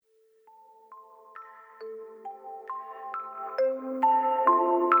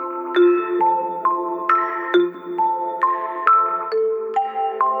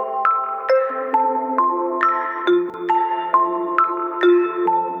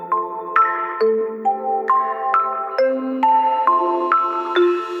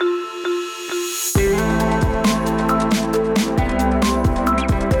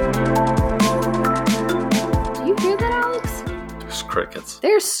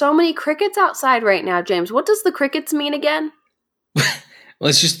so many crickets outside right now, James. What does the crickets mean again?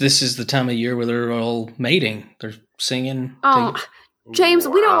 Well, it's just this is the time of year where they're all mating. They're singing. James,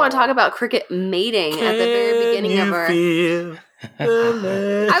 we don't want to talk about cricket mating at the very beginning of our...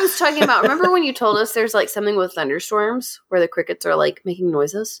 I was talking about, remember when you told us there's like something with thunderstorms where the crickets are like making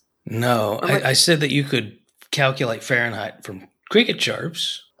noises? No, I said that you could calculate Fahrenheit from cricket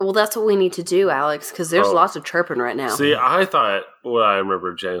chirps. Well, that's what we need to do, Alex, because there's lots of chirping right now. See, I thought what I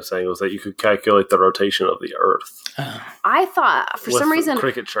remember James saying was that you could calculate the rotation of the Earth. I thought, for some reason,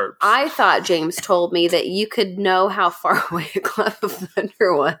 cricket chirps. I thought James told me that you could know how far away a cloud of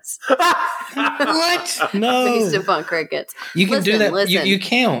thunder was. What? No. Based upon crickets. You can do that. You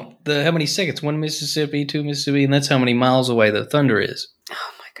count how many seconds. 1 Mississippi, 2 Mississippi, and that's how many miles away the thunder is. Oh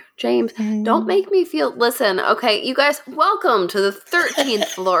my God, James, don't make me feel... Listen, okay, you guys, welcome to the 13th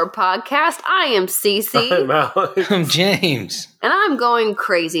Floor Podcast. I am Cece. I'm Alex. I'm James. And I'm going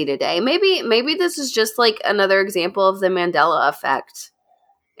crazy today. Maybe this is just like another example of the Mandela effect.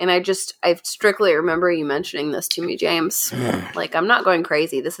 And I strictly remember you mentioning this to me, James. Like, I'm not going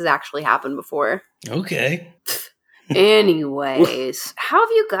crazy. This has actually happened before. Okay. Anyways, how have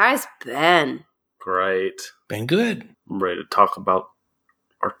you guys been? Great. Been good. I'm ready to talk about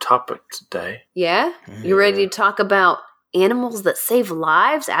our topic today. Yeah? You ready to talk about animals that save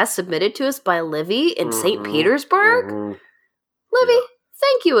lives as submitted to us by Livy in St. Petersburg? Livy,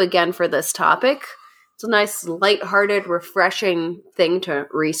 thank you again for this topic. It's a nice, lighthearted, refreshing thing to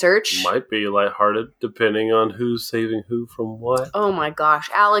research. Might be lighthearted, depending on who's saving who from what. Oh my gosh,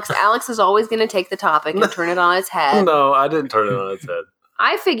 Alex is always going to take the topic and turn it on its head. No, I didn't turn it on its head.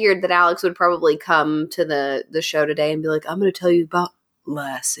 I figured that Alex would probably come to the show today and be like, I'm going to tell you about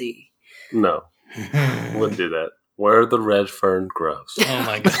Lassie. No, wouldn't do that. Where the red fern grows. Oh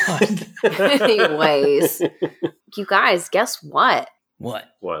my God. Anyways, you guys, guess what? What?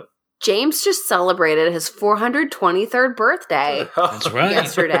 James just celebrated his 423rd birthday. That's right.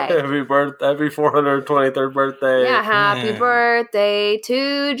 Yesterday. Happy 423rd birthday. Yeah, happy birthday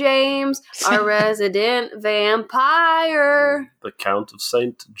to James, our resident vampire. The Count of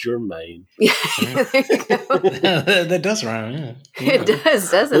Saint Germain. Yeah, there you go. That does rhyme, yeah. It does,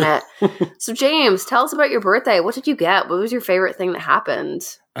 doesn't it? So, James, tell us about your birthday. What did you get? What was your favorite thing that happened?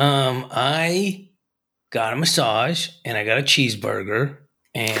 I got a massage and I got a cheeseburger.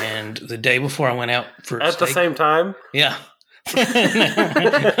 And the day before I went out for at steak, the same time? Yeah.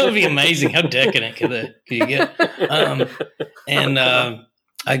 That would be amazing. How decadent could you get? And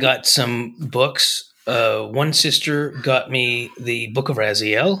I got some books. One sister got me the Book of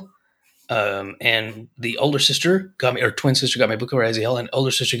Raziel. And the older sister got me, or twin sister got me Book of Raziel, and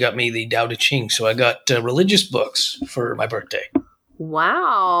older sister got me the Tao Te Ching. So I got religious books for my birthday.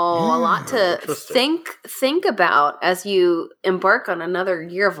 Wow, a lot to think about as you embark on another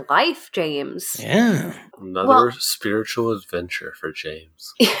year of life, James. Yeah. Another spiritual adventure for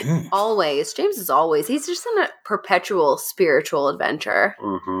James. Always. James is always. He's just in a perpetual spiritual adventure.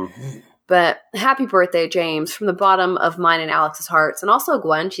 Mm-hmm. But happy birthday, James, from the bottom of mine and Alex's hearts. And also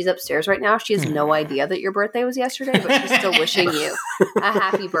Gwen, she's upstairs right now. She has no idea that your birthday was yesterday, but she's still wishing you a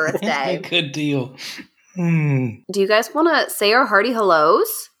happy birthday. Good deal. Do you guys want to say our hearty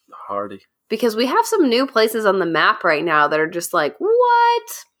hellos? Hearty. Because we have some new places on the map right now that are just like,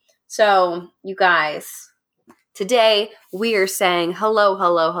 what? So, you guys, today we are saying hello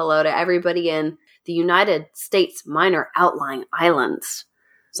to everybody in the United States Minor Outlying Islands.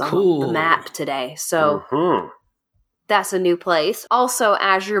 It's on the map today. So, that's a new place. Also,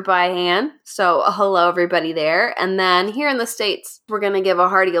 Azure by hand. So, hello, everybody there. And then here in the States, we're going to give a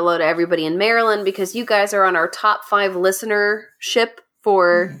hearty hello to everybody in Maryland because you guys are on our top 5 listenership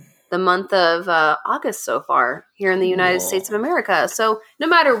for the month of August so far here in the United States of America. So, no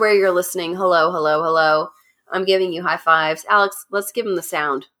matter where you're listening, hello. I'm giving you high fives. Alex, let's give him the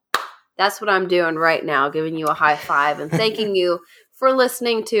sound. That's what I'm doing right now, giving you a high five and thanking you for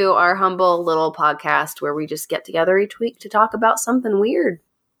listening to our humble little podcast where we just get together each week to talk about something weird.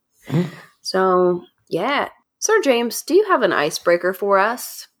 So, yeah. Sir James, do you have an icebreaker for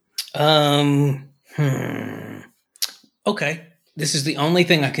us? Okay. This is the only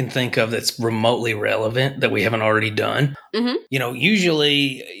thing I can think of that's remotely relevant that we haven't already done. Mm-hmm. You know,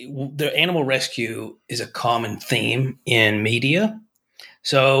 usually the animal rescue is a common theme in media.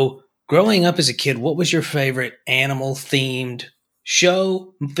 So, growing up as a kid, what was your favorite animal-themed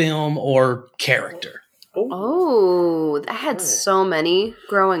show, film, or character? Oh, I had so many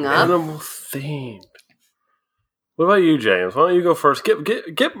growing up. Animal themed. What about you, James? Why don't you go first?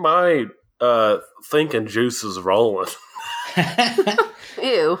 Get my thinking juices rolling.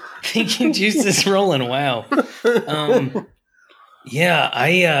 Ew. Thinking juices rolling. Wow. Yeah,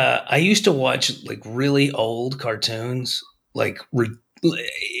 I used to watch like really old cartoons. I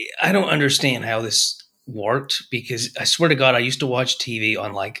don't understand how this worked because I swear to God, I used to watch TV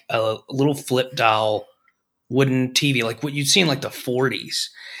on like a little flip dial wooden TV, like what you'd see in like the 40s,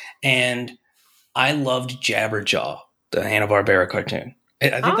 and I loved Jabberjaw, the Hanna-Barbera cartoon. I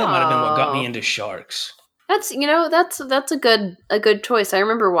think that might have been what got me into sharks. That's that's a good choice. I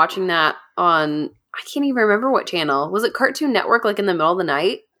remember watching that on, I can't even remember what channel. Was it Cartoon Network, like in the middle of the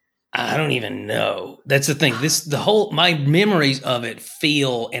night? I don't even know. That's the thing. My memories of it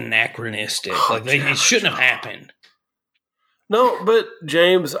feel anachronistic. Like it shouldn't have happened. No, but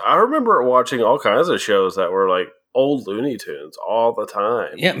James, I remember watching all kinds of shows that were like old Looney Tunes all the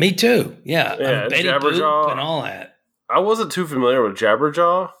time. Yeah, me too. Yeah, Betty Jabberjaw Boop and all that. I wasn't too familiar with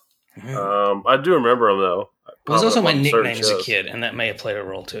Jabberjaw. I do remember him though. It was also my nickname as a kid, and that may have played a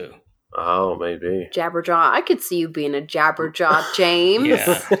role too. Oh, maybe Jabberjaw. I could see you being a Jabberjaw, James.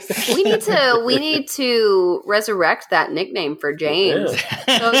 Yeah. we need to resurrect that nickname for James.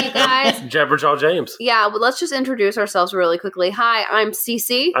 Yeah. So you guys, Jabberjaw James. yeah, well, let's just introduce ourselves really quickly. Hi, I'm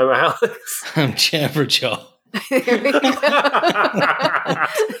Cece. I'm Alex. I'm Jabberjaw. There we go.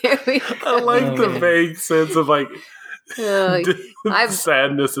 There we go. I like the vague sense of like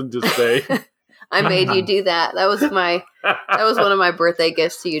sadness and disdain. I made you do that. That was one of my birthday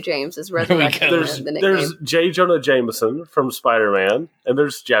gifts to you, James, is resurrecting the nickname. There's J. Jonah Jameson from Spider-Man, and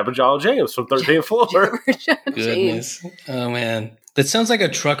there's Jabberjaw James from 13th Floor. Goodness. Oh, man. That sounds like a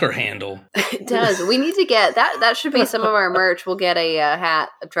trucker handle. It does. We need to get that. That should be some of our merch. We'll get a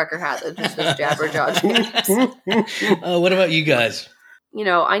trucker hat that just says Jabberjaw James. What about you guys? You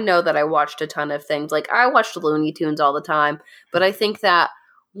know, I know that I watched a ton of things. Like, I watched Looney Tunes all the time, but I think that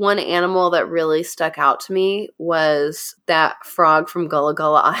one animal that really stuck out to me was that frog from Gullah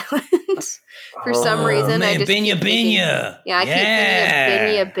Gullah Island. For some reason, man, I just Binya keep thinking, Binya. yeah, I keep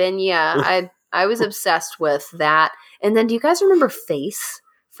thinking of Binya Binya. I was obsessed with that. And then, do you guys remember Face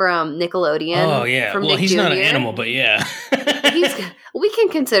from Nickelodeon? Oh yeah, from well, Nick he's Jr.? not an animal, but yeah. We can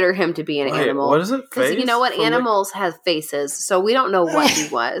consider him to be an animal. What is it? Because you know what? Animals have faces, so we don't know what he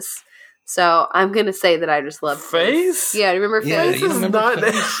was. So I'm going to say that I just love Face. Yeah, remember Face? Face is not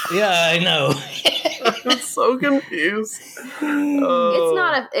Face. Yeah, I know. I'm so confused. It's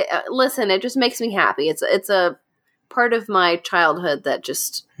not listen, it just makes me happy. It's a part of my childhood that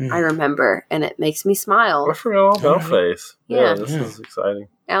just I remember, and it makes me smile. I forgot all about Face. Yeah. This is exciting.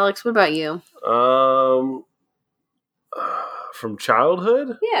 Alex, what about you? From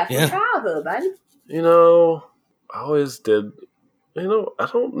childhood? Yeah, from childhood, buddy. You know, I always did. You know, I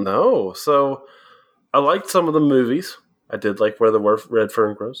don't know. So I liked some of the movies. I did like Where the Red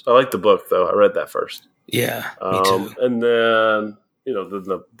Fern Grows. I liked the book, though. I read that first. Yeah, me too. And then, you know,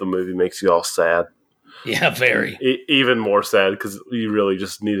 the movie makes you all sad. Yeah, very. Even more sad because you really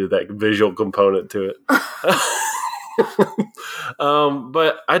just needed that visual component to it.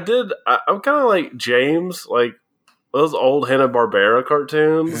 But I'm kind of like James, like those old Hanna-Barbera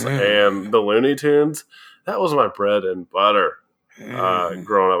cartoons and the Looney Tunes. That was my bread and butter.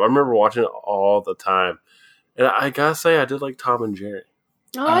 Growing up, I remember watching it all the time, and I gotta say, I did like Tom and Jerry.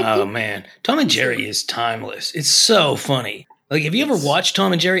 Oh man, Tom and Jerry is timeless. It's so funny. Like, have you ever watched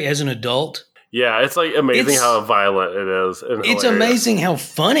Tom and Jerry as an adult? Yeah, it's like amazing how violent it is. And it's amazing how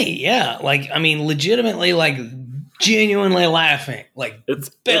funny. Yeah, like I mean, legitimately, like genuinely laughing, like it's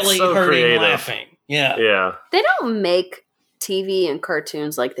belly so hurting, creative. Laughing. Yeah, yeah. They don't make TV and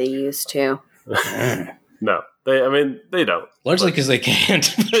cartoons like they used to. No. They don't. Largely because they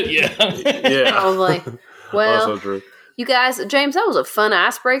can't, but yeah. Yeah. I was like, well, also true. You guys, James, that was a fun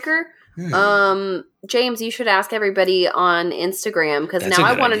icebreaker. James, you should ask everybody on Instagram, because now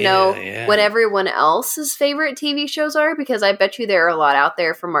I want to know what everyone else's favorite TV shows are, because I bet you there are a lot out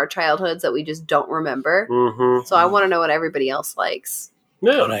there from our childhoods that we just don't remember. Mm-hmm. So I want to know what everybody else likes.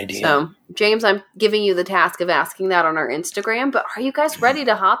 Yeah. Good idea. So, James, I'm giving you the task of asking that on our Instagram, but are you guys ready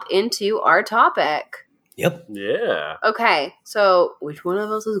to hop into our topic? Yep. Yeah. Okay, so which one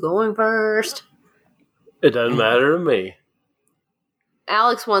of us is going first? It doesn't matter to me.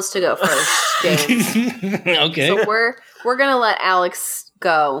 Alex wants to go first, James. Okay. So we're gonna let Alex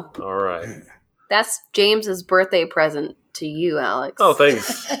go. All right. That's James's birthday present to you, Alex. Oh,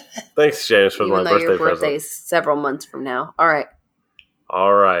 thanks. Thanks, James, for my birthday present. Even though your birthday's several months from now. All right.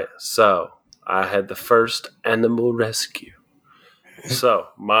 All right. So I had the first animal rescue. So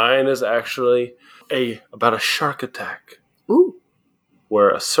mine is actually about a shark attack. Ooh. Where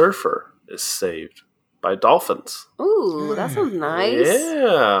a surfer is saved by dolphins. Ooh, that sounds nice.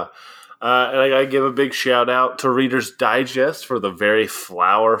 Yeah. And I got to give a big shout out to Reader's Digest for the very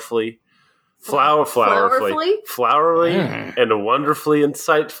flowery Flowerfully? flowery, and a wonderfully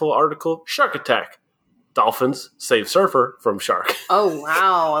insightful article. Shark Attack. Dolphins save surfer from shark. Oh,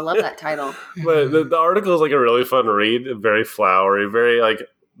 wow. I love that title. But the article is like a really fun read. Very flowery. Very like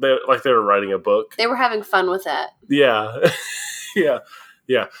they were writing a book. They were having fun with it. Yeah.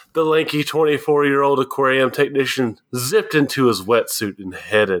 Yeah. The lanky 24-year-old aquarium technician zipped into his wetsuit and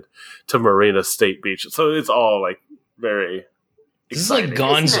headed to Marina State Beach. So it's all like very This exciting. is like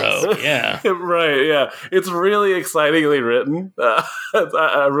Gonzo. Nice. Yeah. Right, yeah. It's really excitingly written.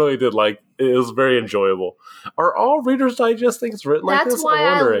 I really did like it. It was very enjoyable. Are all Reader's Digest things written like this? That's why I'm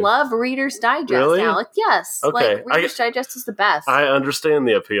I wondering. love Reader's Digest, Really? Alec. Yes. Okay. Like, Reader's Digest is the best. I understand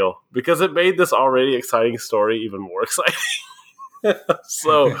the appeal because it made this already exciting story even more exciting.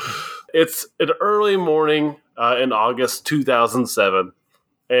 So it's an early morning in August 2007,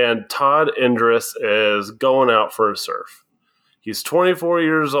 and Todd Indris is going out for a surf. He's 24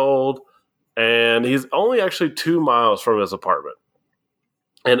 years old, and he's only actually 2 miles from his apartment.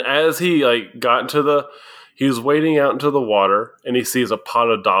 And as he he was wading out into the water, and he sees a pod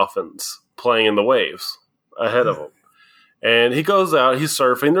of dolphins playing in the waves ahead of him. And he goes out, he's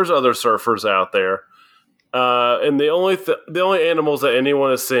surfing. There's other surfers out there. And the only animals that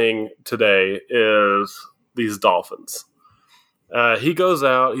anyone is seeing today is these dolphins. He goes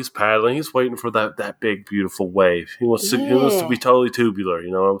out, he's paddling, he's waiting for that big, beautiful wave. He wants to be totally tubular, you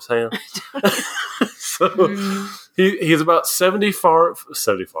know what I'm saying? So he's about 75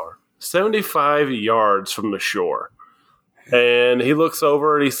 yards from the shore. And he looks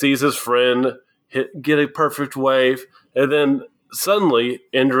over and he sees his friend get a perfect wave. And then suddenly,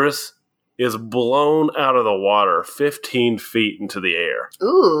 Indris is blown out of the water 15 feet into the air.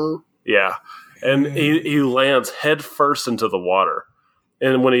 Ooh. Yeah. And he lands head first into the water.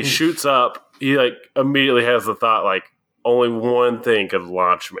 And when he shoots up, he immediately has the thought only one thing could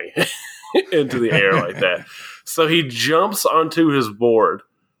launch me into the air like that. So he jumps onto his board,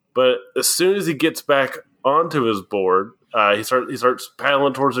 but as soon as he gets back onto his board, he starts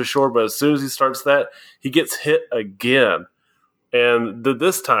paddling towards the shore. But as soon as he starts that, he gets hit again, and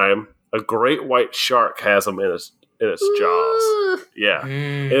this time a great white shark has him in its jaws. Yeah,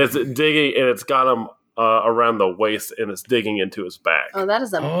 and it's digging, and it's got him around the waist, and it's digging into his back. Oh, that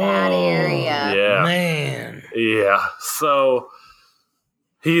is a bad area. Yeah, Man. Yeah. So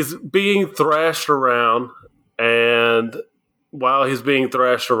he's being thrashed around, and while he's being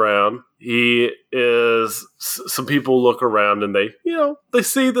thrashed around, some people look around and they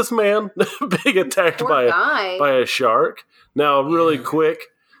see this man being attacked by a shark. Now, really quick,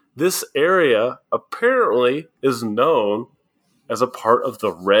 this area apparently is known as a part of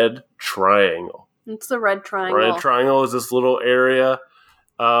the Red Triangle. It's the Red Triangle. Red Triangle is this little area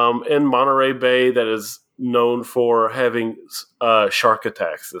in Monterey Bay that is known for having shark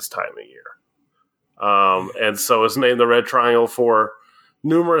attacks this time of year. And so it's named the Red Triangle for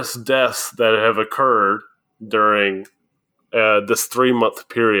numerous deaths that have occurred during this 3-month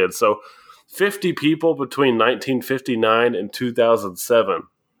period. So 50 people between 1959 and 2007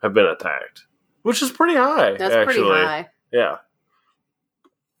 have been attacked, which is pretty high. That's actually. pretty high. Yeah.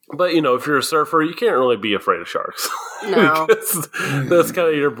 But, if you're a surfer, you can't really be afraid of sharks. No. Because that's kind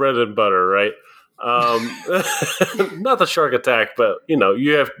of your bread and butter, right? Not the shark attack, but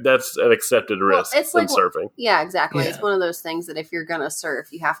that's an accepted risk in surfing. Yeah, exactly. Yeah. It's one of those things that if you're gonna surf,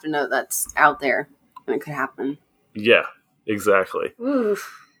 you have to know that's out there and it could happen. Yeah, exactly.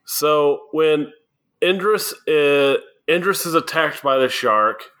 Oof. So when Indris is attacked by the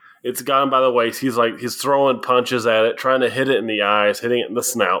shark, it's got him by the waist. He's throwing punches at it, trying to hit it in the eyes, hitting it in the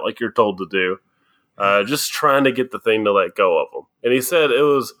snout like you're told to do. Just trying to get the thing to let go of him. And he said it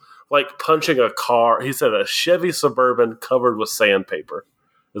was like punching a car. He said a Chevy Suburban covered with sandpaper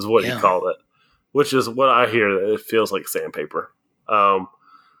is what he called it, which is what I hear. That it feels like sandpaper. And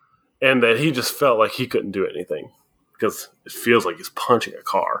that he just felt like he couldn't do anything because it feels like he's punching a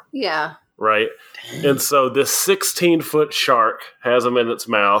car. Yeah. Right. Dang. And so this 16-foot shark has him in its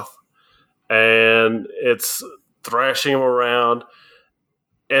mouth and it's thrashing him around.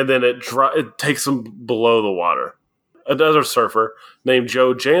 And then it takes him below the water. Another surfer named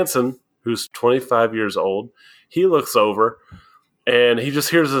Joe Jansen, who's 25 years old, he looks over and he just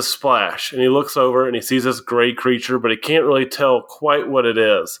hears a splash. And he looks over and he sees this gray creature, but he can't really tell quite what it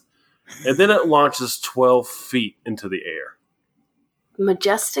is. And then it launches 12 feet into the air.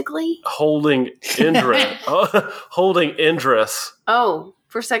 Majestically? Holding Indris. Oh,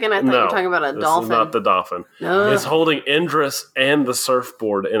 for a second I thought you were talking about a dolphin. This is not the dolphin. No. It's holding Indris and the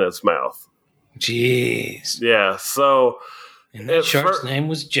surfboard in its mouth. Jeez. Yeah, so... And that shark's name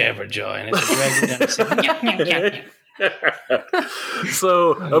was Jabberjaw, and it's a dragon down.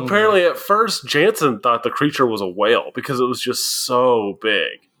 So apparently at first Jansen thought the creature was a whale because it was just so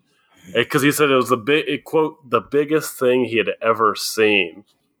big. Because he said it was the biggest thing he had ever seen.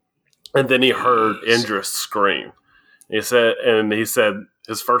 And then he heard Indris scream. He said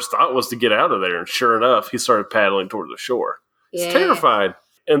his first thought was to get out of there, and sure enough, he started paddling toward the shore. He's terrified.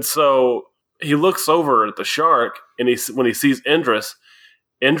 And so he looks over at the shark, and when he sees Indris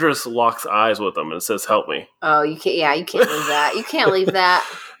locks eyes with him and says, "Help me." Oh, you can't. Yeah, you can't leave that. You can't leave that.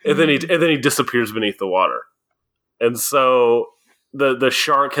 And then he disappears beneath the water. And so the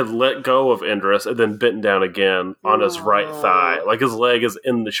shark had let go of Indris and then bitten down again on his right thigh, like his leg is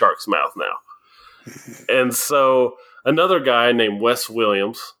in the shark's mouth now. And so another guy named Wes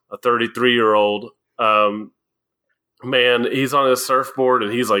Williams, a 33-year-old man, he's on his surfboard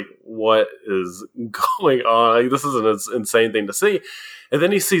and he's like, "What is going on? Like, this is an insane thing to see." And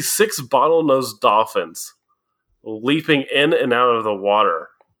then he sees 6 bottlenose dolphins leaping in and out of the water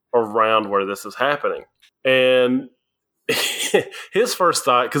around where this is happening. And his first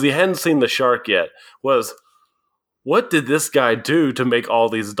thought, because he hadn't seen the shark yet, was, what did this guy do to make all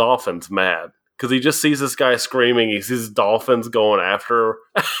these dolphins mad? Because he just sees this guy screaming. He sees dolphins going after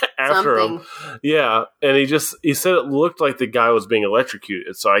him. Yeah, and he said it looked like the guy was being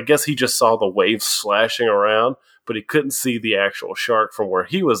electrocuted. So I guess he just saw the waves slashing around, but he couldn't see the actual shark from where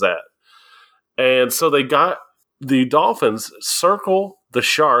he was at. And so they got the dolphins circle the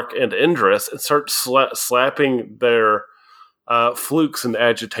shark and Indris and start slapping their flukes and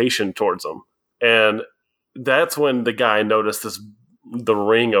agitation towards them. And that's when the guy noticed the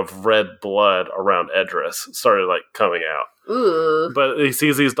ring of red blood around Idris started like coming out. Ooh. But he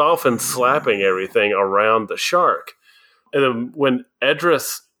sees these dolphins slapping everything around the shark. And then when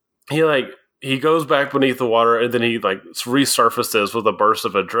Idris, he goes back beneath the water and then he like resurfaces with a burst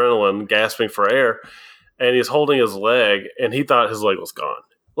of adrenaline, gasping for air. And he's holding his leg and he thought his leg was gone.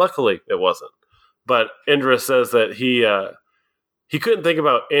 Luckily, it wasn't. But Indris says that he couldn't think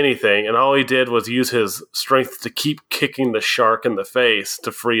about anything, and all he did was use his strength to keep kicking the shark in the face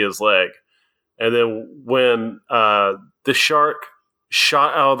to free his leg. And then when the shark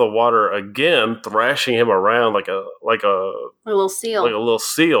shot out of the water again, thrashing him around like a little seal. Like a little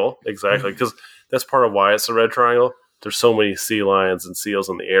seal, exactly, because that's part of why it's a red triangle. There's so many sea lions and seals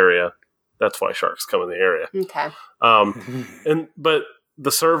in the area. That's why sharks come in the area. Okay. But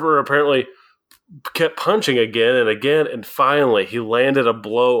the server apparently kept punching again and again, and finally he landed a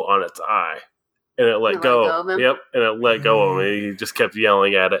blow on its eye, and it let go of him. Yep, and it let go of him. He just kept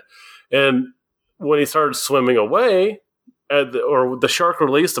yelling at it, and when he started swimming away, or the shark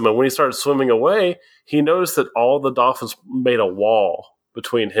released him, and when he started swimming away, he noticed that all the dolphins made a wall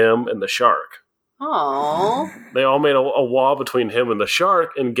between him and the shark. Oh, they all made a wall between him and the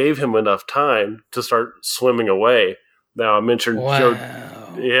shark, and gave him enough time to start swimming away. Now I mentioned Joe.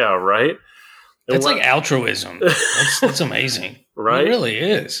 Yeah, right. That's like altruism. That's amazing. Right? It really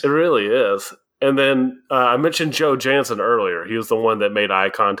is. It really is. And then I mentioned Joe Jansen earlier. He was the one that made eye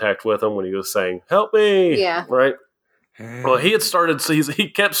contact with him when he was saying, "Help me." Yeah. Right? Well, he had started, so he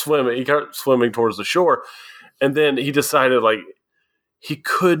kept swimming. He kept swimming towards the shore. And then he decided, like, he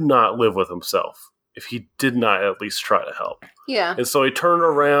could not live with himself if he did not at least try to help. Yeah. And so he turned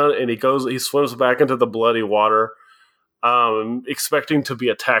around and he swims back into the bloody water. Expecting to be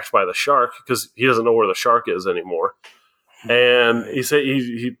attacked by the shark because he doesn't know where the shark is anymore. And he said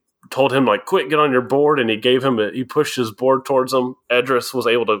he told him, like, "Quick, get on your board," and he pushed his board towards him. Idris was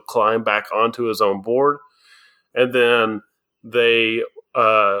able to climb back onto his own board, and then they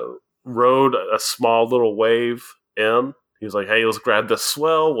rode a small little wave in. He was like, "Hey, let's grab this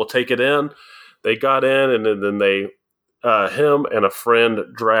swell, we'll take it in." They got in, and then they him and a friend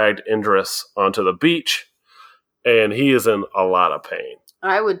dragged Idris onto the beach. And he is in a lot of pain.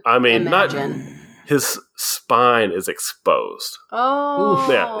 I mean, imagine. His spine is exposed. Oh.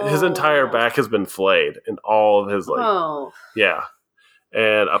 Yeah, his entire back has been flayed, and all of his, like, yeah.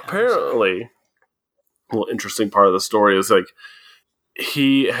 And apparently, a little interesting part of the story is, like,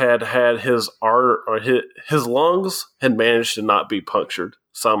 he had his lungs had managed to not be punctured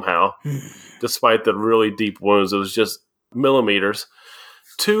somehow, despite the really deep wounds. It was just millimeters.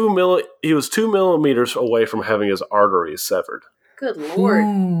 He was 2 millimeters away from having his arteries severed. Good Lord.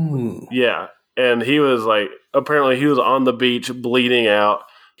 Ooh. Yeah. And he was like, apparently he was on the beach bleeding out.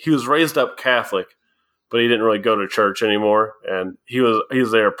 He was raised up Catholic, but he didn't really go to church anymore. And he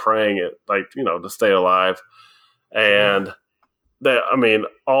was there praying it, like, to stay alive. And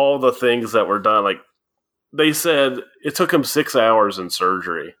all the things that were done, like, they said it took him 6 hours in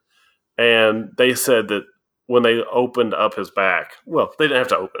surgery. And they said that when they opened up his back, well, they didn't have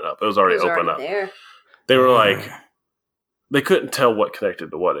to open it up. It was already open up. There. They were like, they couldn't tell what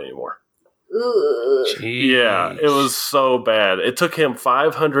connected to what anymore. Ooh. Yeah, it was so bad. It took him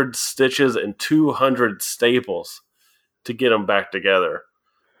 500 stitches and 200 staples to get them back together.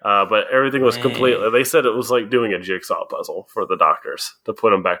 But everything was completely... They said it was like doing a jigsaw puzzle for the doctors to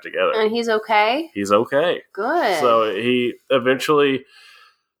put them back together. And he's okay? He's okay. Good. So he eventually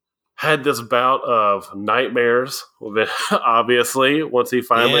had this bout of nightmares, obviously, once he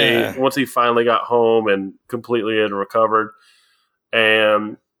finally got home and completely had recovered.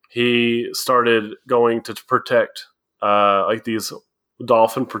 And he started going to protect like these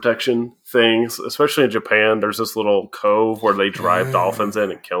dolphin protection things, especially in Japan. There's this little cove where they drive dolphins in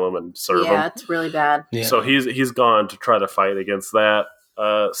and kill them and serve them. Yeah, it's really bad. Yeah. So he's gone to try to fight against that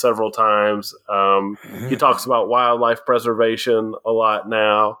several times. He talks about wildlife preservation a lot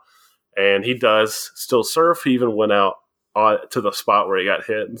now, and he does still surf. He even went out to the spot where he got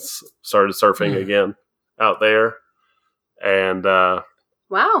hit and started surfing again out there. And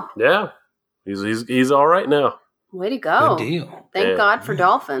wow, yeah, he's all right now. Way to go. Good deal. Thank God for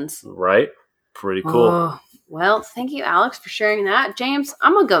dolphins. Right? Pretty cool. Oh, well, thank you, Alex, for sharing that. James,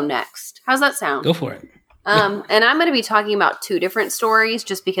 I'm going to go next. How's that sound? Go for it. And I'm going to be talking about 2 different stories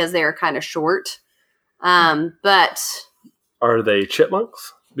just because they are kind of short. But Are they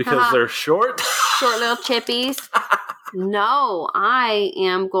chipmunks? Because they're short? short little chippies. No, I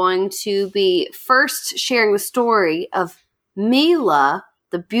am going to be first sharing the story of Mila,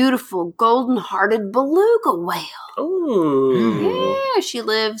 the beautiful golden-hearted beluga whale. Ooh. Yeah, she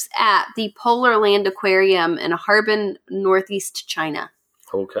lives at the Polar Land Aquarium in Harbin, northeast China.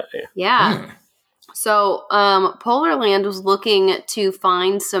 Okay. Yeah. So, Polar Land was looking to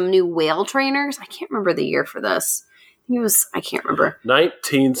find some new whale trainers. I can't remember the year for this. I can't remember.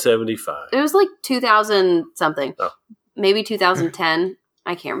 1975. It was like 2000 something. Oh. Maybe 2010.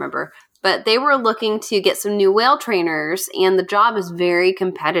 I can't remember. But they were looking to get some new whale trainers, and the job is very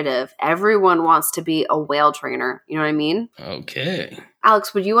competitive. Everyone wants to be a whale trainer. You know what I mean? Okay.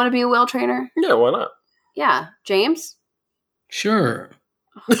 Alex, would you want to be a whale trainer? Yeah, why not? Yeah. James? Sure.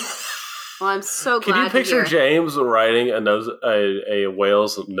 Well, I'm so glad. Can you picture James riding a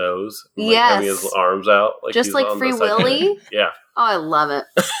whale's nose? Like, yes. having his arms out. Just he's like on Free the second- Willy? Yeah. Oh, I love it.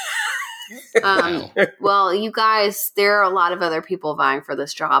 Well, you guys, there are a lot of other people vying for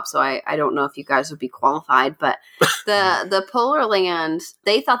this job, so I don't know if you guys would be qualified, but the Polar Land,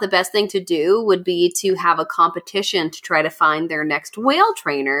 they thought the best thing to do would be to have a competition to try to find their next whale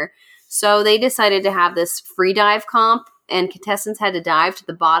trainer. So they decided to have this free dive comp, and contestants had to dive to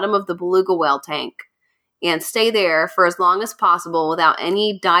the bottom of the beluga whale tank and stay there for as long as possible without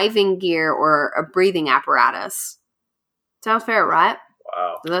any diving gear or a breathing apparatus. Sounds fair, right?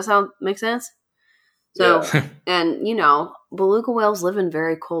 Wow. Does that make sense? So, Yeah. and beluga whales live in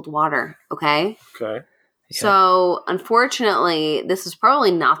very cold water, okay? Okay. Yeah. So, unfortunately, this is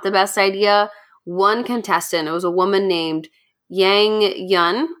probably not the best idea. One contestant, it was a woman named Yang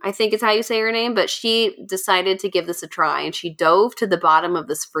Yun, I think is how you say her name, but she decided to give this a try, and she dove to the bottom of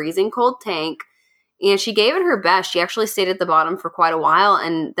this freezing cold tank, and she gave it her best. She actually stayed at the bottom for quite a while,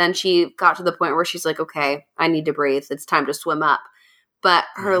 and then she got to the point where she's like, okay, I need to breathe. It's time to swim up. But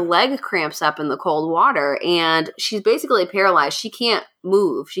her leg cramps up in the cold water, and she's basically paralyzed. She can't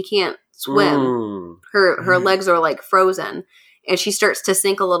move. She can't swim. Her legs are like frozen, and she starts to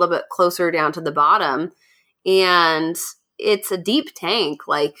sink a little bit closer down to the bottom. And it's a deep tank.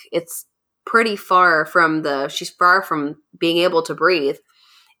 Like, it's pretty far from she's far from being able to breathe.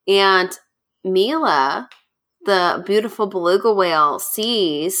 And Mila, the beautiful beluga whale,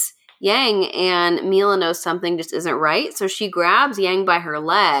 sees Yang, and Mila knows something just isn't right. So she grabs Yang by her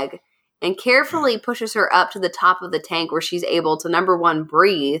leg and carefully pushes her up to the top of the tank where she's able to, number 1,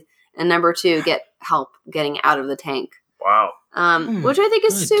 breathe, and number 2, get help getting out of the tank. Wow. Which I think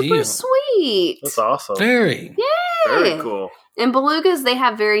is good super deal. sweet. That's awesome. Very. Very cool. And belugas, they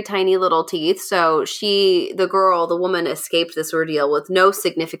have very tiny little teeth. So the woman escaped this ordeal with no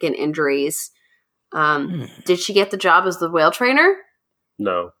significant injuries. Did she get the job as the whale trainer?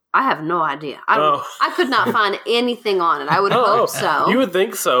 No. I have no idea. I could not find anything on it. I would hope so. You would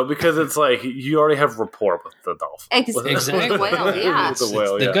think so, because it's like you already have rapport with the dolphin. Exactly. With the whale, yeah. With the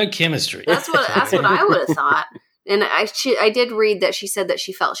whale, They've yeah. got chemistry. That's what I would have thought. And I did read that she said that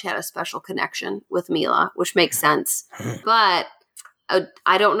she felt she had a special connection with Mila, which makes sense. But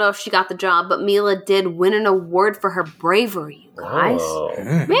I don't know if she got the job, but Mila did win an award for her bravery, you guys.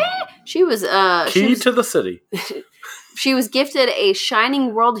 Oh. She was Key to the city. She was gifted a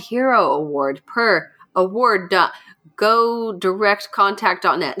Shining World Hero Award per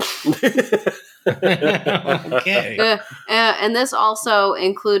award.godirectcontact.net. Okay. And this also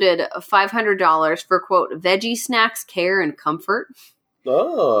included $500 for, quote, veggie snacks, care, and comfort.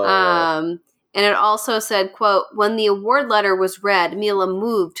 Oh. And it also said, quote, when the award letter was read, Mila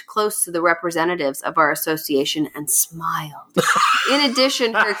moved close to the representatives of our association and smiled. In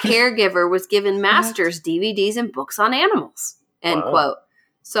addition, her caregiver was given master's DVDs and books on animals, end quote.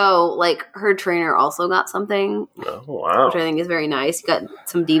 So, like, her trainer also got something, Oh, wow. which I think is very nice. He got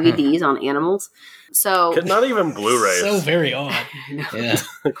some DVDs on animals. So, Not even Blu-rays. So very odd. Yeah.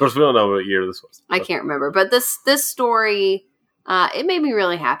 Of course, we don't know what year this was. I can't remember. But this story, it made me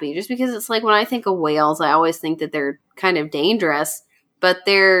really happy just because it's like when I think of whales, I always think that they're kind of dangerous, but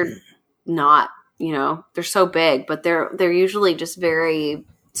they're not, they're so big, but they're usually just very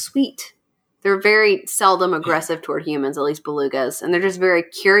sweet. They're very seldom aggressive toward humans, at least belugas, and they're just very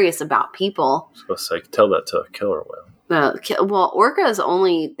curious about people. I was going to say, tell that to a killer whale. Well, orcas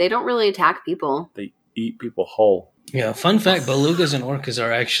they don't really attack people. They eat people whole. Yeah, fun fact, belugas and orcas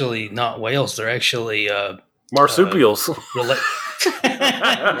are actually not whales. They're actually... marsupials.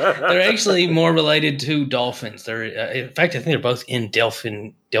 They're actually more related to dolphins. They're, in fact, I think they're both in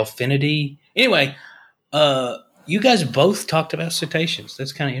delphinity. Anyway, you guys both talked about cetaceans.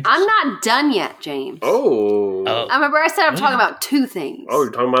 That's kind of interesting. I'm not done yet, James. Oh. I remember I said I'm talking about two things. Oh,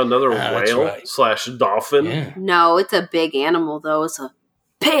 you're talking about another that's whale right. / dolphin? Yeah. No, it's a big animal, though. It's a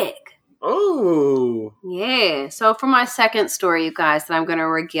pig. Oh. Yeah. So for my second story, you guys, that I'm going to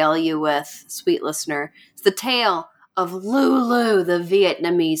regale you with, sweet listener, it's the tale of Lulu, the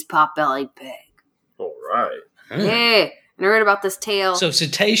Vietnamese pot-bellied pig. All right. Yeah. And I read about this tale. So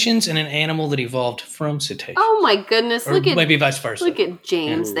cetaceans and an animal that evolved from cetaceans. Oh my goodness. Or maybe vice versa. Look at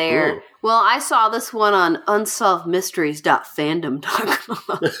James Ooh, there. ooh. Well, I saw this one on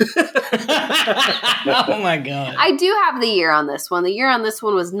unsolvedmysteries.fandom.com. Oh my God. I do have the year on this one. The year on this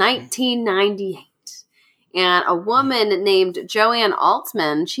one was 1998. And a woman named Joanne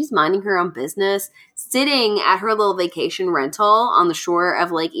Altman, she's minding her own business, sitting at her little vacation rental on the shore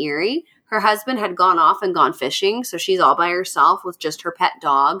of Lake Erie. Her husband had gone off and gone fishing, so she's all by herself with just her pet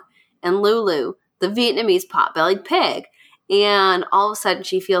dog and Lulu, the Vietnamese pot-bellied pig. And all of a sudden,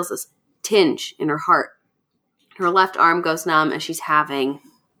 she feels this tinge in her heart. Her left arm goes numb, and she's having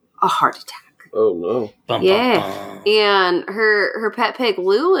a heart attack. Oh, no. Bum, Yeah. bum, bum. And her pet pig,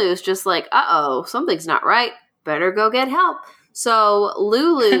 Lulu's just like, uh-oh, something's not right. Better go get help. So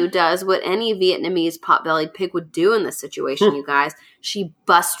Lulu does what any Vietnamese pot-bellied pig would do in this situation, you guys. She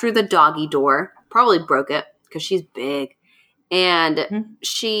busts through the doggy door, probably broke it because she's big, and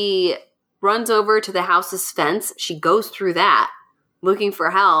she runs over to the house's fence. She goes through that looking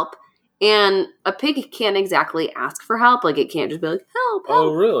for help, and a pig can't exactly ask for help. Like, it can't just be like, help, help.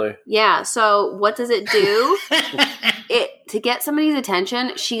 Oh, really? Yeah, so what does it do? To get somebody's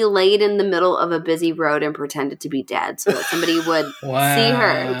attention, she laid in the middle of a busy road and pretended to be dead so that somebody would see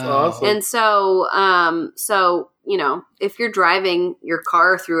her. That's awesome. And so, if you're driving your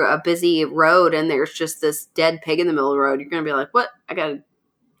car through a busy road and there's just this dead pig in the middle of the road, you're going to be like, what? I gotta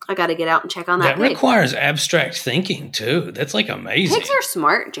get out and check on that pig. That requires abstract thinking, too. That's like amazing. Pigs are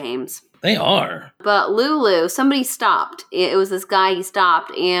smart, James. They are. But Lulu, somebody stopped. It was this guy, he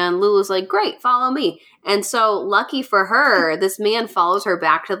stopped, and Lulu's like, great, follow me. And so, lucky for her, this man follows her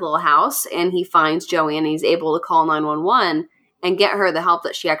back to the little house, and he finds Joanne, and he's able to call 911 and get her the help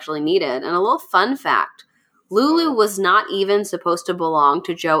that she actually needed. And a little fun fact, Lulu was not even supposed to belong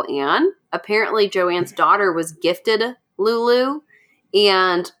to Joanne. Apparently, Joanne's daughter was gifted Lulu,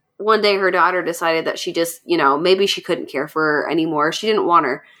 and one day her daughter decided that she just, maybe she couldn't care for her anymore. She didn't want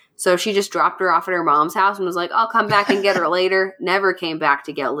her. So she just dropped her off at her mom's house and was like, I'll come back and get her later. Never came back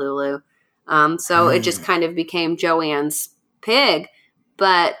to get Lulu. So it just kind of became Joanne's pig.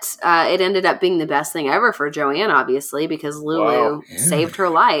 But it ended up being the best thing ever for Joanne, obviously, because Lulu saved her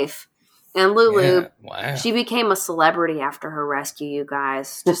life. And Lulu, she became a celebrity after her rescue, you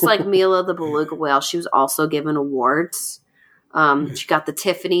guys. Just like Mila the beluga whale, she was also given awards. She got the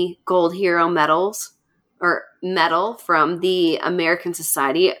Tiffany Gold Hero medal from the American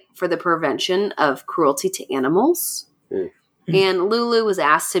Society for the Prevention of Cruelty to Animals. And Lulu was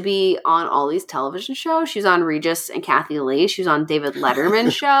asked to be on all these television shows. She was on Regis and Kathy Lee. She was on David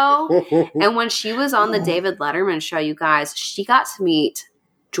Letterman's show. And when she was on the David Letterman show, you guys, she got to meet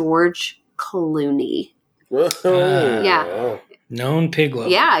George Clooney. Yeah. Known pig lover.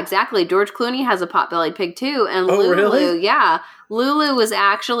 Yeah, exactly. George Clooney has a pot-bellied pig too. And Lulu, really? Yeah. Lulu was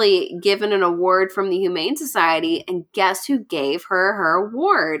actually given an award from the Humane Society, and guess who gave her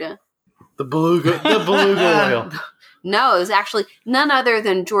award? The beluga whale. No, it was actually none other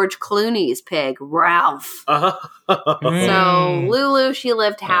than George Clooney's pig, Ralph. So Lulu, she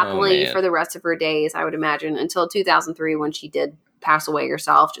lived happily for the rest of her days, I would imagine, until 2003 when she did pass away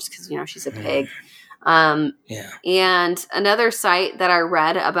herself, just because, she's a pig. And another site that I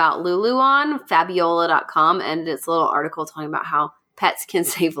read about Lulu on, Fabiola.com, ended its little article talking about how pets can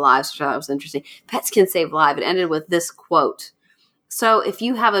save lives, which I thought was interesting. Pets can save lives. It ended with this quote. So if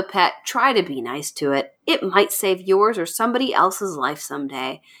you have a pet, try to be nice to it. It might save yours or somebody else's life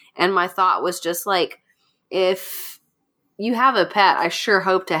someday. And my thought was just like, if you have a pet, I sure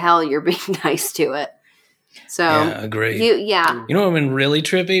hope to hell you're being nice to it. So, yeah, agree. You know what would have been really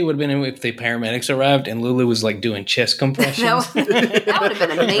trippy would have been if the paramedics arrived and Lulu was like doing chest compressions. that would have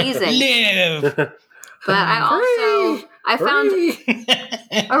been amazing. Live. But I found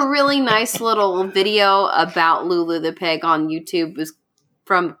a really nice little video about Lulu the pig on YouTube. It was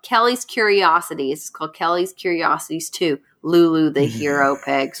from Kelly's Curiosities. It's called Kelly's Curiosities 2, Lulu the hero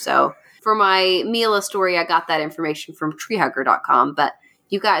pig. So for my Mila story, I got that information from treehugger.com. But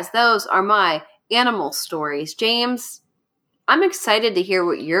you guys, those are my animal stories. James, I'm excited to hear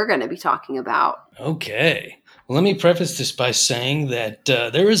what you're going to be talking about. Okay. Well, let me preface this by saying that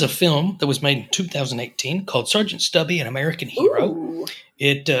there is a film that was made in 2018 called Sergeant Stubby, An American Hero. Ooh.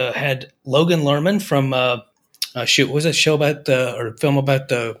 It had Logan Lerman from a film about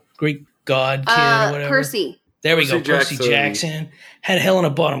the Greek god kid or whatever? Percy. There we go, Percy Jackson. Had Helena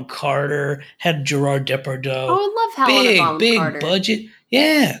Bonham Carter. Had Gerard Depardieu. Oh, I love Helena Bonham Carter. Big budget.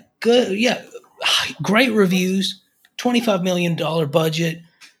 Yeah, good. Yeah, great reviews. $25 million budget.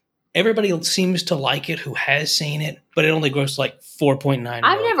 Everybody seems to like it who has seen it, but it only grossed like 4.9 million.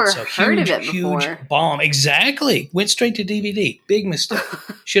 I've never heard of it before. Huge bomb. Exactly. Went straight to DVD. Big mistake.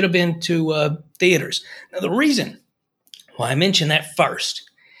 Should have been to theaters. Now, the reason why I mention that first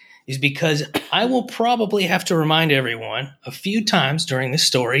is because I will probably have to remind everyone a few times during this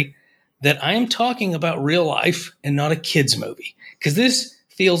story that I am talking about real life and not a kid's movie. Because this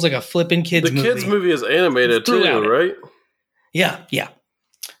feels like a flippin' kid's movie. The kid's movie is animated too, right? Yeah.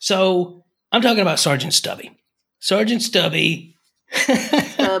 So I'm talking about Sergeant Stubby. Sergeant Stubby.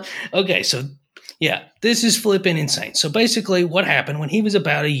 Okay, so yeah, this is flipping insane. So basically what happened when he was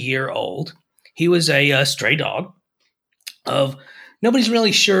about a year old, he was a stray dog of nobody's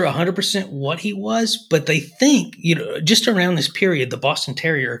really sure 100% what he was, but they think, just around this period, the Boston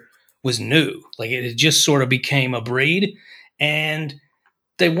Terrier was new. Like it had just sort of became a breed, and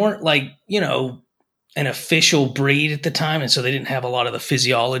they weren't like, an official breed at the time, and so they didn't have a lot of the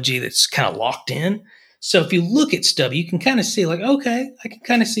physiology that's kind of locked in. So if you look at Stubby, you can kind of see like, okay, I can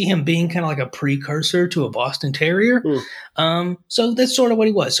kind of see him being kind of like a precursor to a Boston Terrier. So that's sort of what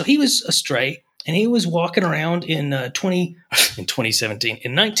he was. So he was a stray, and he was walking around in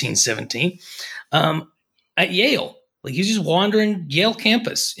 1917, at Yale. Like he was just wandering Yale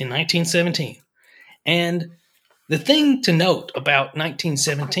campus in 1917. And the thing to note about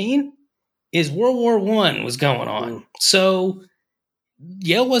 1917 is World War I was going on. So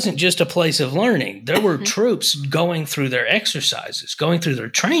Yale wasn't just a place of learning. There were troops going through their exercises, going through their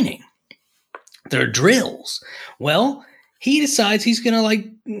training, their drills. Well, he decides he's going to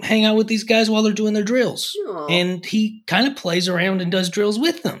hang out with these guys while they're doing their drills. Aww. And he kind of plays around and does drills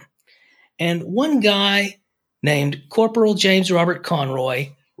with them. And one guy named Corporal James Robert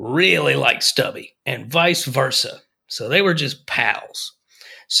Conroy really liked Stubby, and vice versa. So they were just pals.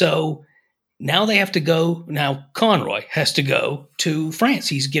 So now Conroy has to go to France.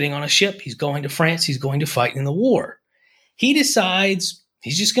 He's getting on a ship. He's going to France. He's going to fight in the war. He decides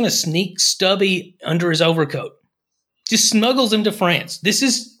he's just going to sneak Stubby under his overcoat. Just smuggles him to France. This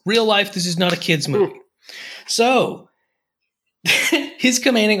is real life. This is not a kid's movie. So his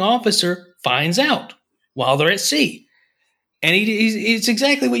commanding officer finds out while they're at sea. And it's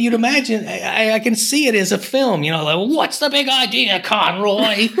exactly what you'd imagine. I can see it as a film, what's the big idea,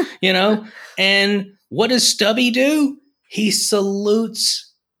 Conroy? And what does Stubby do? He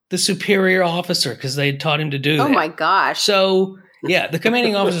salutes the superior officer because they had taught him to do that. Oh my gosh. So, yeah, the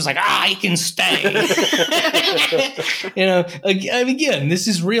commanding officer's like, he can stay. Again, this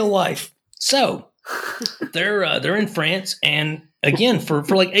is real life. So they're in France, and again, for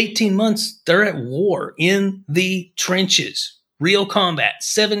like 18 months, they're at war in the trenches. Real combat,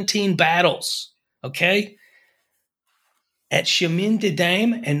 17 battles, okay? At Chemin des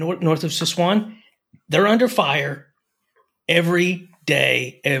Dames and north of Soissons, they're under fire every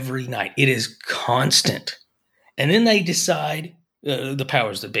day, every night. It is constant. And then they decide, the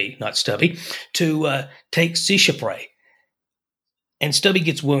powers that be, not Stubby, to take Seicheprey. And Stubby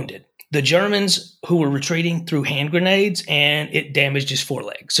gets wounded. The Germans who were retreating threw hand grenades, and it damaged his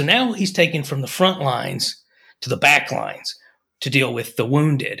foreleg. So now he's taken from the front lines to the back lines to deal with the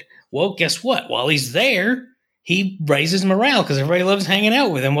wounded. Well, guess what? While he's there, he raises morale because everybody loves hanging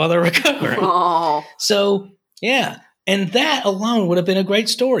out with him while they're recovering. Oh. So, yeah. And that alone would have been a great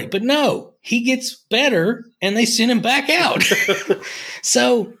story. But no, he gets better and they send him back out.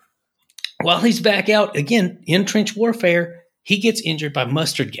 So while he's back out, again, in trench warfare, he gets injured by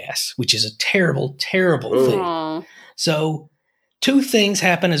mustard gas, which is a terrible, terrible thing. Oh. So 2 things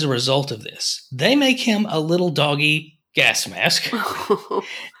happen as a result of this. They make him a little doggy gas mask.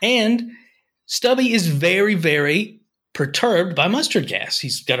 And Stubby is very, very perturbed by mustard gas.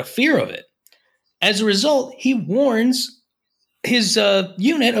 He's got a fear of it. As a result, he warns his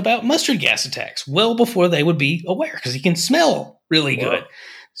unit about mustard gas attacks well before they would be aware because he can smell really good.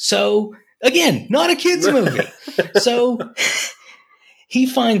 So, again, not a kid's movie. So he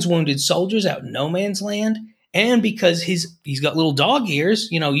finds wounded soldiers out in no man's land. And because he's got little dog ears,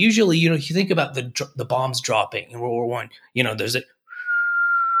 usually, you think about the bombs dropping in World War I, there's a,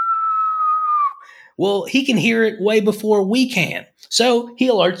 well, he can hear it way before we can. So he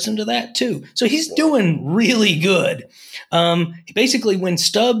alerts them to that too. So he's doing really good. Basically, when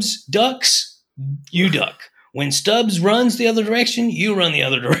Stubbs ducks, you duck. When Stubbs runs the other direction, you run the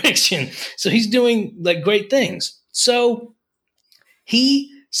other direction. So he's doing like great things. So he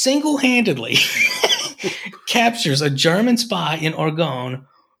single-handedly captures a German spy in Argonne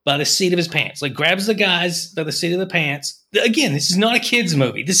by the seat of his pants. Like grabs the guys by the seat of the pants. Again, this is not a kid's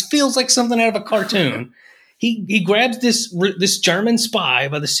movie. This feels like something out of a cartoon. He grabs this German spy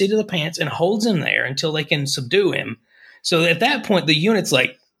by the seat of the pants and holds him there until they can subdue him. So at that point, the unit's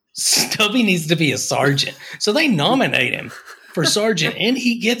like, Stubby needs to be a sergeant. So they nominate him for sergeant, and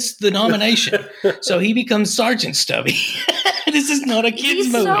he gets the nomination. So he becomes Sergeant Stubby. This is not a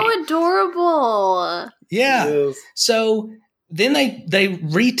kid's movie. He's so adorable. Yeah. Yes. So then they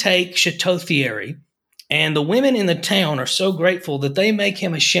retake Chateau Thierry, and the women in the town are so grateful that they make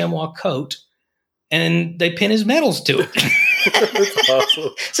him a chamois coat, and they pin his medals to it. That's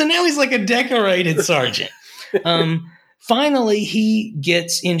awesome. So now he's like a decorated sergeant. Finally, he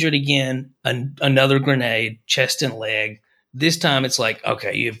gets injured again, another grenade, chest and leg. This time it's like,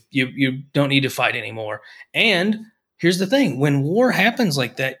 okay, you don't need to fight anymore. And here's the thing. When war happens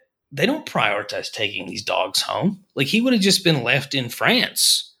like that, they don't prioritize taking these dogs home. Like he would have just been left in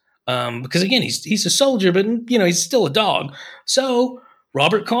France. Because again, he's a soldier, but he's still a dog. So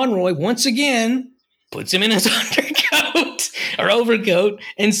Robert Conroy, once again, puts him in his undercoat or overcoat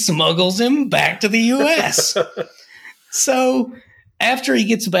and smuggles him back to the U.S. So after he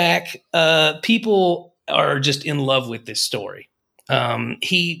gets back, people are just in love with this story.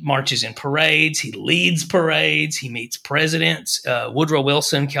 He marches in parades. He leads parades. He meets presidents, Woodrow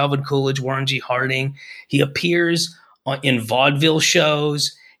Wilson, Calvin Coolidge, Warren G. Harding. He appears in vaudeville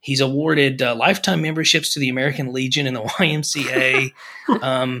shows. He's awarded lifetime memberships to the American Legion and the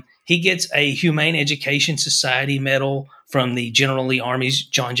YMCA. He gets a Humane Education Society medal from the General Lee Army's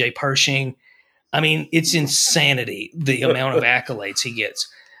John J. Pershing. I mean, it's insanity, the amount of accolades he gets.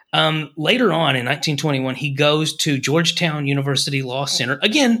 Later on in 1921, he goes to Georgetown University Law Center.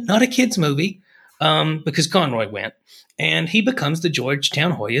 Again, not a kid's movie because Conroy went. And he becomes the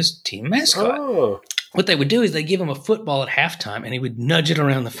Georgetown Hoyas team mascot. Oh. What they would do is they give him a football at halftime and he would nudge it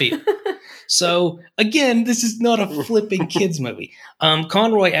around the field. So, again, this is not a flipping kids movie.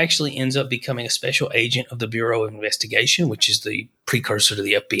 Conroy actually ends up becoming a special agent of the Bureau of Investigation, which is the precursor to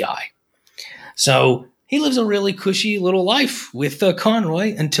the FBI. So he lives a really cushy little life with Conroy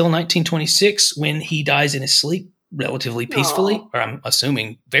until 1926 when he dies in his sleep relatively peacefully, or I'm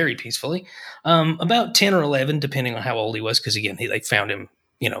assuming very peacefully, about 10 or 11, depending on how old he was, because, again, they found him,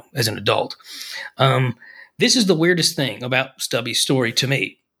 as an adult. This is the weirdest thing about Stubby's story to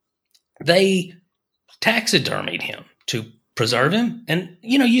me. They taxidermied him to preserve him. And,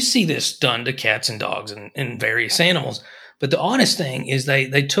 you see this done to cats and dogs and various animals. But the oddest thing is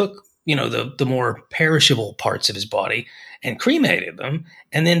they took the more perishable parts of his body and cremated them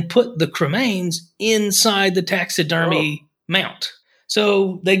and then put the cremains inside the taxidermy mount.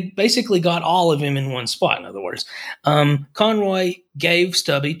 So they basically got all of him in one spot, in other words. Conroy gave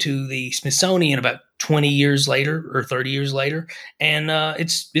Stubby to the Smithsonian about 20 years later or 30 years later, and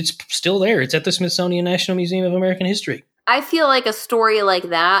it's still there. It's at the Smithsonian National Museum of American History. I feel like a story like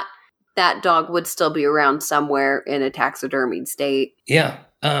that dog would still be around somewhere in a taxidermied state. Yeah.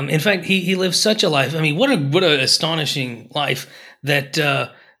 In fact, he lived such a life. I mean, what an astonishing life that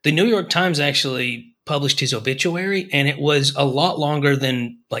the New York Times actually published his obituary, and it was a lot longer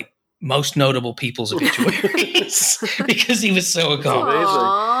than like most notable people's obituaries because he was so accomplished.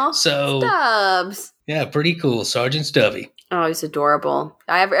 Aww, So, Stubbs. yeah, pretty cool, Sergeant Stubby. Oh, he's adorable.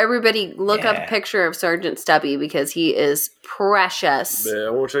 Everybody look up a picture of Sergeant Stubby because he is precious. Yeah, I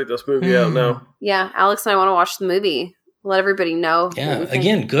want to check this movie out now. Yeah, Alex and I want to watch the movie. Let everybody know. Yeah,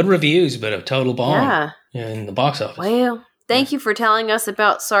 again, good reviews, but a total bomb in the box office. Well, thank you for telling us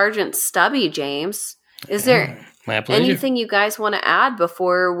about Sergeant Stubby, James. Is there anything you guys want to add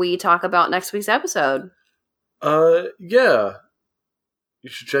before we talk about next week's episode? Yeah. You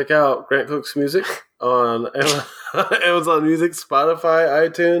should check out Grant Cook's music on Amazon Music, Spotify,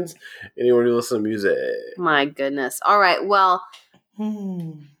 iTunes, anywhere you listen to music. My goodness. All right. Well,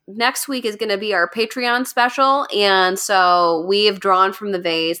 next week is going to be our Patreon special. And so we have drawn from the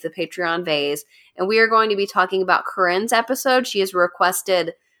vase, the Patreon vase, and we are going to be talking about Corinne's episode. She has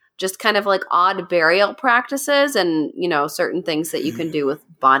requested just kind of like odd burial practices and, certain things that you can do with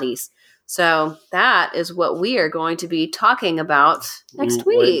bodies. So that is what we are going to be talking about next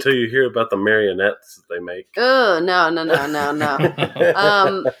week. Wait until you hear about the marionettes that they make. Oh, no.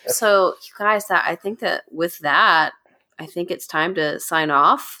 So you guys, I think it's time to sign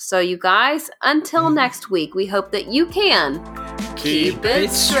off. So you guys, until next week, we hope that you can keep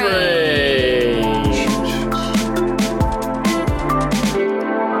it strange.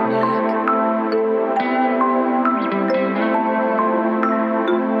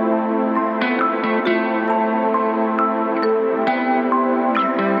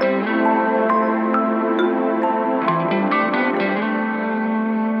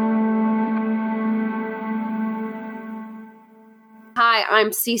 Hi, I'm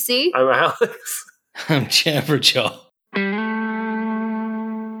Cece. I'm Alex. I'm Jabberjaw.